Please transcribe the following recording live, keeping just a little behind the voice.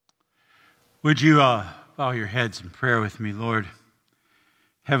Would you bow your heads in prayer with me, Lord?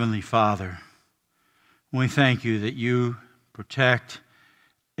 Heavenly Father, we thank you that you protect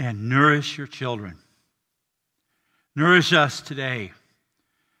and nourish your children. Nourish us today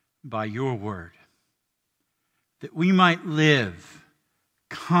by your word, that we might live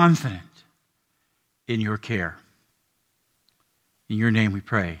confident in your care. In your name we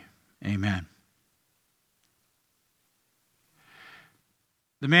pray. Amen.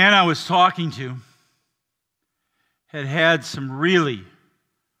 The man I was talking to had had some really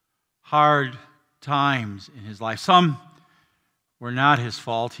hard times in his life. Some were not his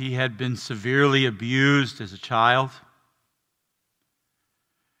fault. He had been severely abused as a child.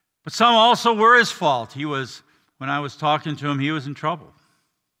 But some also were his fault. When I was talking to him, he was in trouble.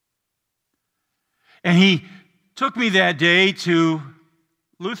 And he took me that day to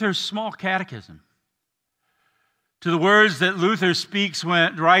Luther's small catechism, to the words that Luther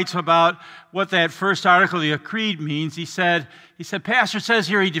writes about what that first article of the Creed means. He said, Pastor says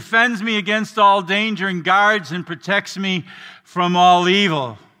here, he defends me against all danger and guards and protects me from all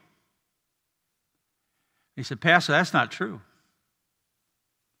evil. He said, Pastor, that's not true.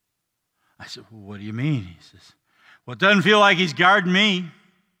 I said, well, what do you mean? He says, well, it doesn't feel like he's guarding me.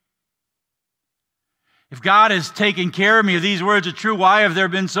 If God has taken care of me, if these words are true, why have there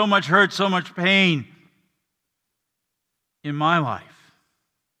been so much hurt, so much pain in my life?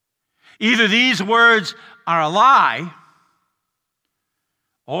 Either these words are a lie,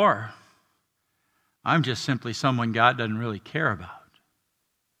 or I'm just simply someone God doesn't really care about.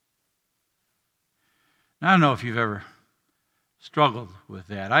 Now, I don't know if you've ever struggled with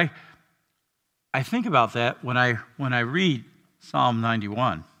that. I think about that when I read Psalm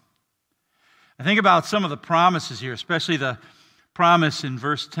 91. I think about some of the promises here, especially the promise in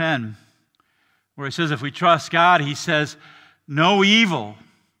verse 10, where he says, if we trust God, he says, no evil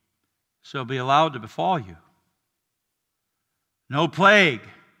shall be allowed to befall you. No plague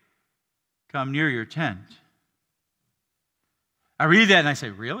come near your tent. I read that and I say,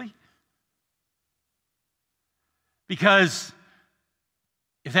 really? Because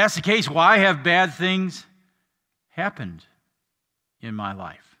if that's the case, why have bad things happened in my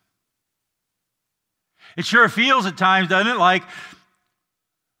life? It sure feels at times, doesn't it, like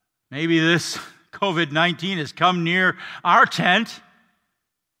maybe this COVID-19 has come near our tent.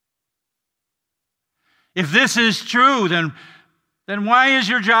 If this is true, then why is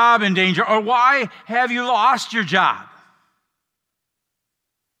your job in danger? Or why have you lost your job?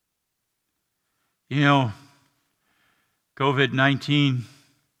 You know, COVID-19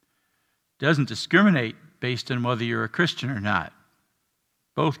 doesn't discriminate based on whether you're a Christian or not.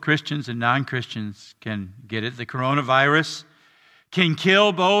 Both Christians and non-Christians can get it. The coronavirus can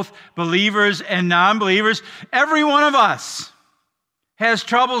kill both believers and non-believers. Every one of us has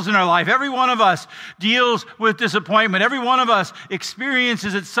troubles in our life. Every one of us deals with disappointment. Every one of us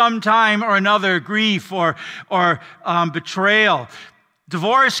experiences at some time or another grief or betrayal.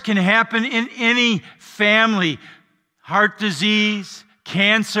 Divorce can happen in any family. Heart disease,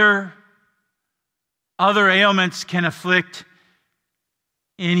 cancer, other ailments can afflict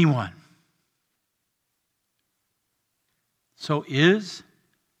anyone. So is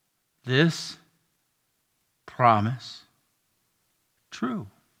this promise true?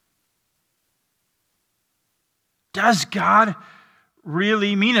 Does God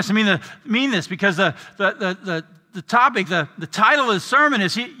really mean this? Mean this because the topic, the title of the sermon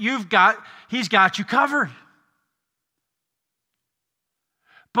is He's got you covered.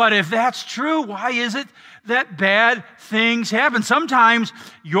 But if that's true, why is it that bad things happen? Sometimes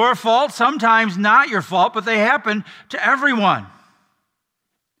your fault, sometimes not your fault, but they happen to everyone.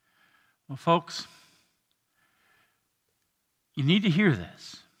 Well, folks, you need to hear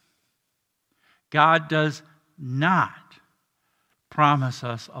this. God does not promise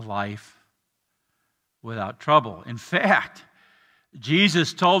us a life without trouble. In fact,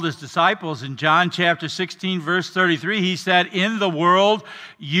 Jesus told his disciples in John chapter 16, verse 33, he said, in the world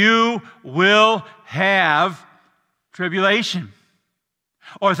you will have tribulation.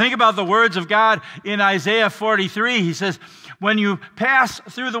 Or think about the words of God in Isaiah 43. He says, when you pass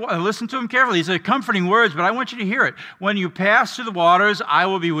through listen to him carefully. These are comforting words, but I want you to hear it. When you pass through the waters, I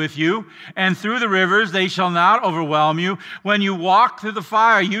will be with you, and through the rivers, they shall not overwhelm you. When you walk through the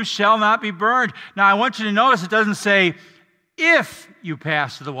fire, you shall not be burned. Now, I want you to notice it doesn't say, if you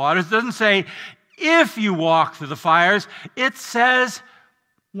pass through the waters. It doesn't say, if you walk through the fires. It says,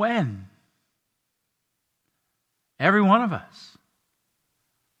 when. Every one of us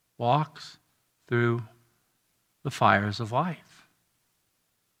walks through the fires of life.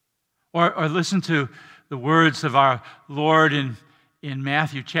 Or listen to the words of our Lord in in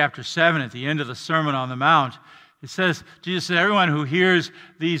Matthew chapter 7 at the end of the Sermon on the Mount. It says, Jesus said, everyone who hears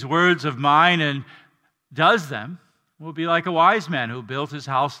these words of mine and does them will be like a wise man who built his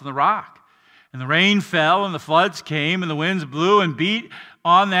house on the rock. And the rain fell, and the floods came, and the winds blew and beat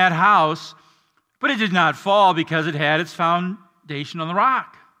on that house, but it did not fall because it had its foundation on the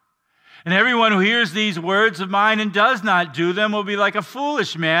rock. And everyone who hears these words of mine and does not do them will be like a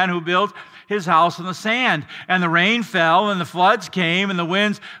foolish man who built his house on the sand. And the rain fell, and the floods came, and the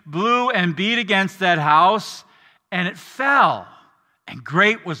winds blew and beat against that house, and it fell. And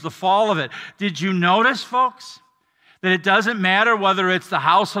great was the fall of it. Did you notice, folks, that it doesn't matter whether it's the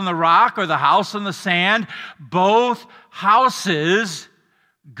house on the rock or the house on the sand? Both houses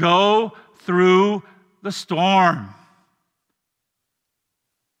go through the storm.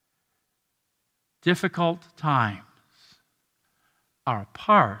 Difficult times are a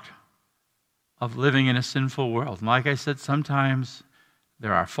part of living in a sinful world. And like I said, sometimes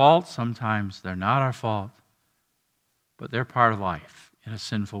they're our fault, sometimes they're not our fault, but they're part of life in a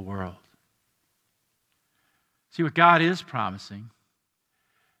sinful world. See, what God is promising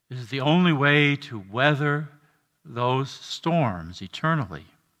is the only way to weather those storms eternally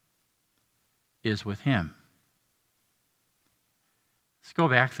is with Him. Let's go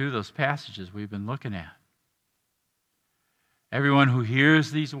back through those passages we've been looking at. Everyone who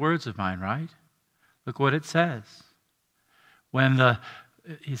hears these words of mine, right? Look what it says.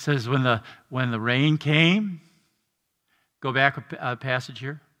 He says, when the rain came, go back a passage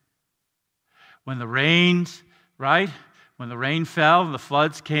here. When the rains, right? When the rain fell and the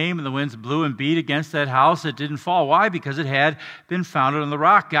floods came and the winds blew and beat against that house, it didn't fall. Why? Because it had been founded on the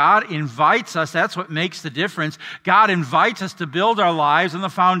rock. God invites us. That's what makes the difference. God invites us to build our lives on the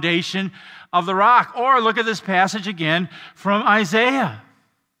foundation of the rock. Or look at this passage again from Isaiah.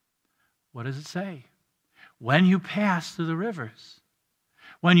 What does it say? When you pass through the rivers,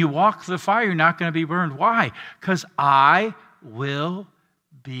 when you walk through the fire, you're not going to be burned. Why? Because I will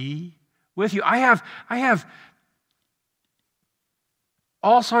be with you. I have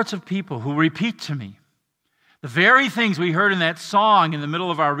all sorts of people who repeat to me the very things we heard in that song in the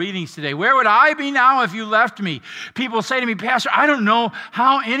middle of our readings today. Where would I be now if you left me? People say to me, Pastor, I don't know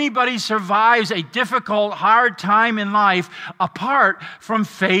how anybody survives a difficult, hard time in life apart from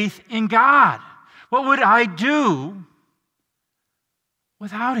faith in God. What would I do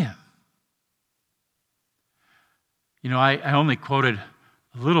without Him? You know, I only quoted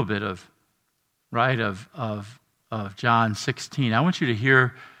a little bit of John 16. I want you to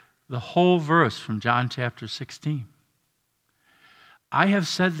hear the whole verse from John chapter 16. I have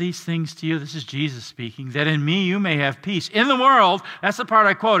said these things to you, this is Jesus speaking, that in me you may have peace. In the world, that's the part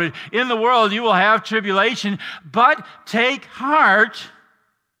I quoted, in the world you will have tribulation, but take heart,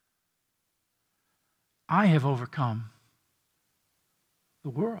 I have overcome the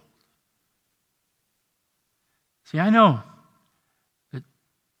world. See, I know that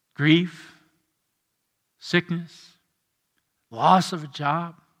grief, sickness, loss of a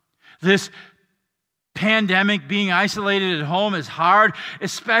job, this pandemic, being isolated at home is hard,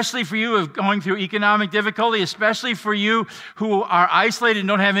 especially for you of going through economic difficulty, especially for you who are isolated and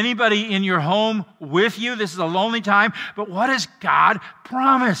don't have anybody in your home with you. This is a lonely time. But what has God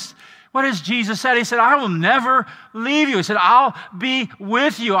promised? What has Jesus said? He said, I will never leave you. He said, I'll be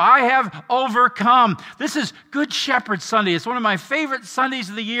with you. I have overcome. This is Good Shepherd Sunday. It's one of my favorite Sundays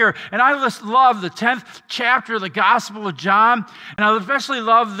of the year. And I just love the 10th chapter of the Gospel of John. And I especially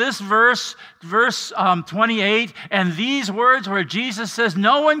love this verse 28, and these words where Jesus says,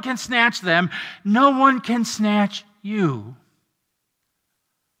 no one can snatch them. No one can snatch you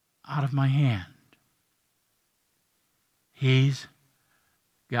out of my hand. He's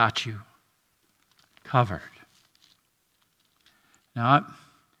got you covered. Now,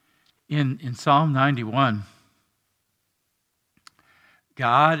 in Psalm 91,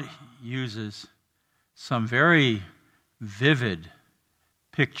 God uses some very vivid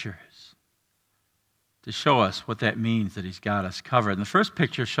pictures to show us what that means, that He's got us covered. And the first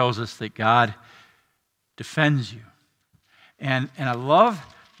picture shows us that God defends you. And I love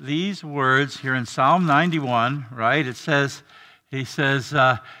these words here in Psalm 91, right? He says,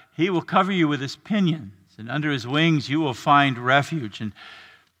 He will cover you with His pinions, and under His wings you will find refuge. And,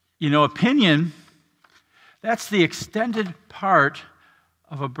 you know, a pinion, that's the extended part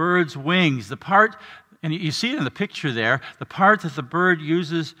of a bird's wings. The part, and you see it in the picture there, the part that the bird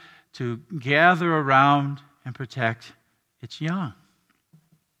uses to gather around and protect its young.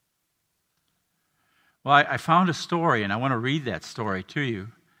 Well, I found a story, and I want to read that story to you.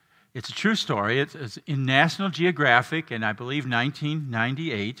 It's a true story. It's in National Geographic, and I believe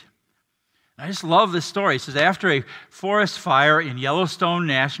 1998. I just love this story. It says, after a forest fire in Yellowstone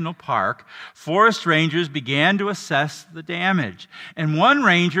National Park, forest rangers began to assess the damage. And one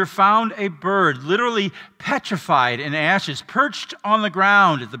ranger found a bird literally petrified in ashes, perched on the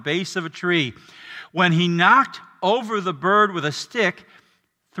ground at the base of a tree. When he knocked over the bird with a stick,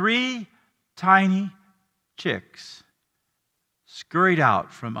 3 tiny chicks scurried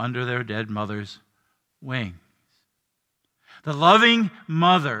out from under their dead mother's wings. The loving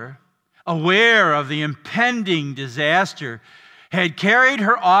mother, aware of the impending disaster, had carried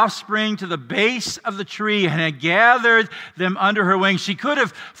her offspring to the base of the tree and had gathered them under her wings. She could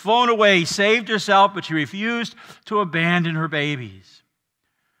have flown away, saved herself, but she refused to abandon her babies.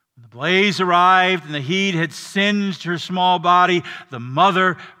 When the blaze arrived and the heat had singed her small body, the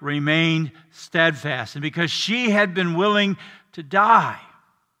mother remained steadfast. And because she had been willing to die,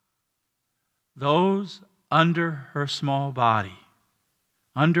 those under her small body,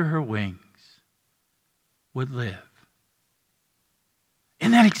 under her wings, would live.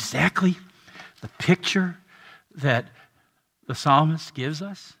 Isn't that exactly the picture that the psalmist gives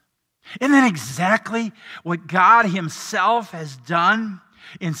us? Isn't that exactly what God Himself has done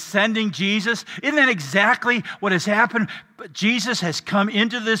in sending Jesus? Isn't that exactly what has happened? But Jesus has come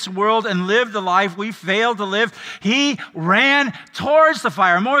into this world and lived the life we failed to live. He ran towards the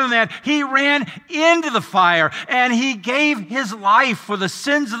fire. More than that, He ran into the fire, and He gave His life for the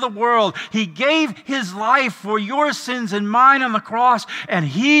sins of the world. He gave His life for your sins and mine on the cross, and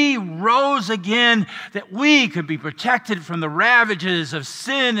He rose again that we could be protected from the ravages of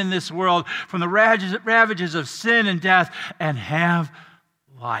sin in this world, from the ravages of sin and death, and have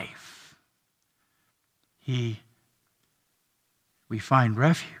life. We find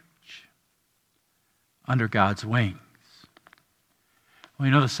refuge under God's wings. Well,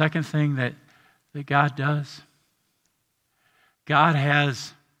 you know the second thing that God does? God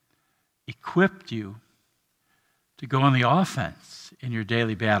has equipped you to go on the offense in your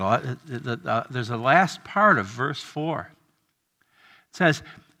daily battle. There's a last part of verse 4. It says,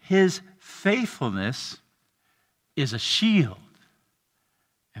 His faithfulness is a shield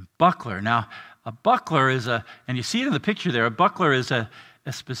and buckler. Now, a buckler is and you see it in the picture there, a buckler is a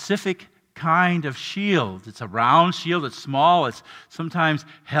specific kind of shield. It's a round shield, it's small, it's sometimes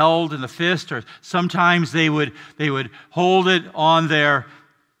held in the fist, or sometimes they would hold it on their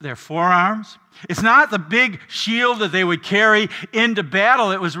forearms. It's not the big shield that they would carry into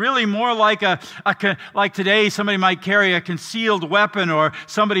battle. It was really more like like today somebody might carry a concealed weapon, or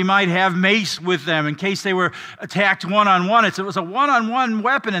somebody might have mace with them in case they were attacked one-on-one. It was a one-on-one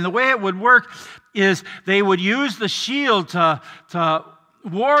weapon, and the way it would work is they would use the shield to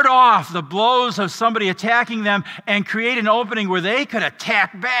ward off the blows of somebody attacking them and create an opening where they could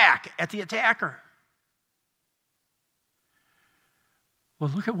attack back at the attacker. Well,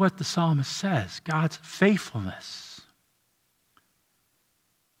 look at what the psalmist says. God's faithfulness.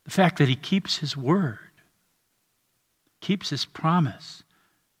 The fact that He keeps His word, keeps His promise.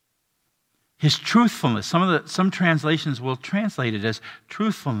 His truthfulness. Some translations will translate it as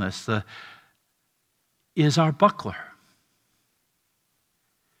truthfulness. Is our buckler.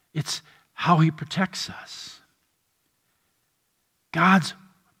 It's how He protects us.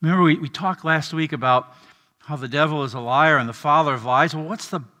 Remember we talked last week about how the devil is a liar and the father of lies. Well, what's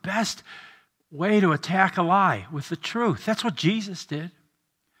the best way to attack a lie? With the truth. That's what Jesus did.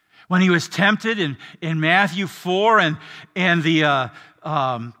 When He was tempted in Matthew 4, and the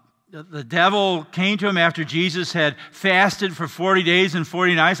devil came to Him after Jesus had fasted for 40 days and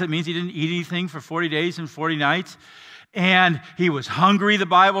 40 nights. That means He didn't eat anything for 40 days and 40 nights. And he was hungry, the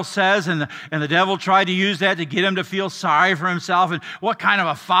Bible says, and the devil tried to use that to get him to feel sorry for himself. And what kind of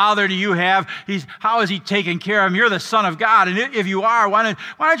a father do you have? How is He taking care of him? You're the Son of God, and if you are, why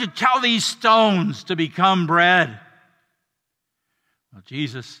don't you tell these stones to become bread? Well,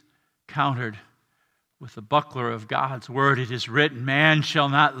 Jesus countered with the buckler of God's word. It is written, man shall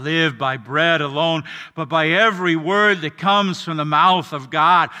not live by bread alone, but by every word that comes from the mouth of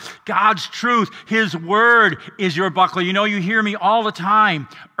God. God's truth, His word is your buckler. You know, you hear me all the time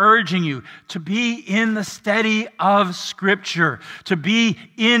urging you to be in the study of Scripture, to be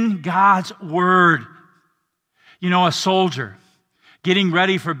in God's word. You know, a soldier getting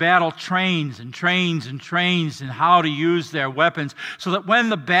ready for battle trains and how to use their weapons so that when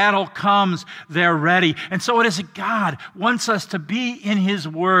the battle comes, they're ready. And so it is that God wants us to be in His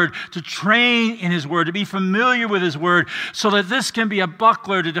Word, to train in His Word, to be familiar with His Word, so that this can be a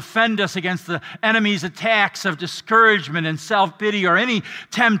buckler to defend us against the enemy's attacks of discouragement and self-pity, or any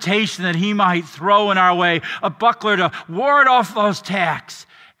temptation that he might throw in our way, a buckler to ward off those attacks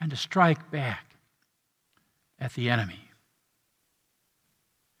and to strike back at the enemy.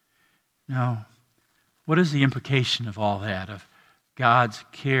 Now, what is the implication of all that, of God's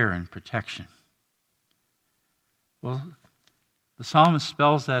care and protection? Well, the psalmist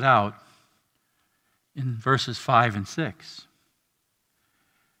spells that out in verses 5 and 6.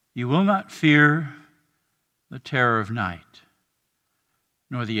 You will not fear the terror of night,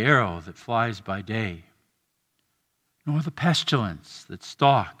 nor the arrow that flies by day, nor the pestilence that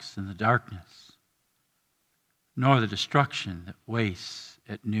stalks in the darkness, nor the destruction that wastes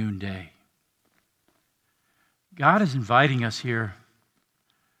at noonday. God is inviting us here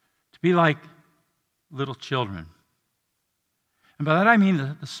to be like little children. And by that I mean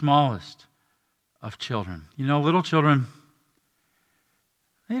the smallest of children. You know, little children,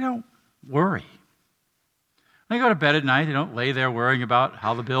 they don't worry. They go to bed at night, they don't lay there worrying about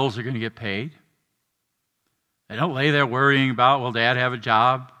how the bills are going to get paid. They don't lay there worrying about, will Dad have a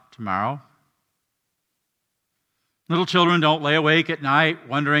job tomorrow? Little children don't lay awake at night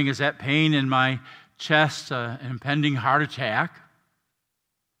wondering, is that pain in my chest an impending heart attack?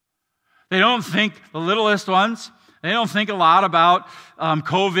 They don't think, the littlest ones, they don't think a lot about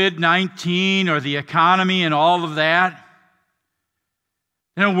COVID-19 or the economy and all of that.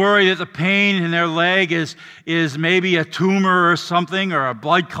 They don't worry that the pain in their leg is maybe a tumor or something, or a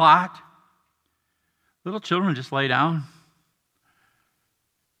blood clot. Little children just lay down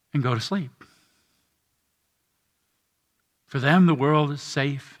and go to sleep. For them, the world is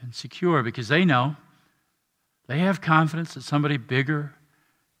safe and secure because they know, they have confidence that somebody bigger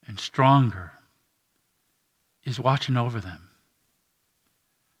and stronger is watching over them.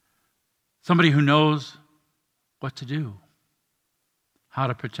 Somebody who knows what to do, how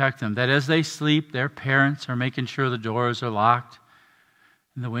to protect them. That as they sleep, their parents are making sure the doors are locked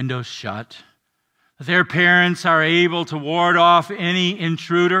and the windows shut. That their parents are able to ward off any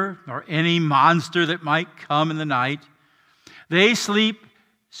intruder or any monster that might come in the night. They sleep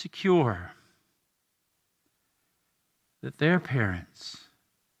secure. That their parents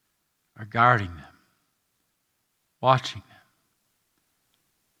are guarding them, watching them,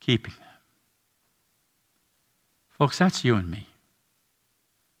 keeping them. Folks, that's you and me.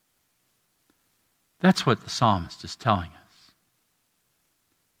 That's what the psalmist is telling us.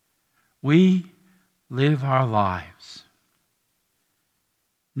 We live our lives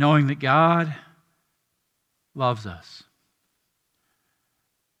knowing that God loves us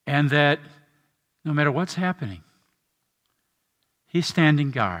and that no matter what's happening, He's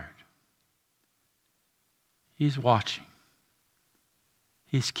standing guard. He's watching.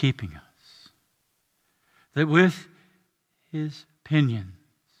 He's keeping us. That with His pinions,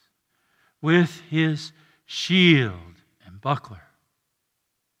 with His shield and buckler,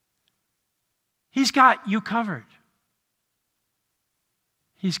 He's got you covered.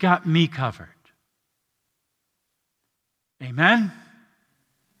 He's got me covered. Amen?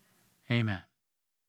 Amen.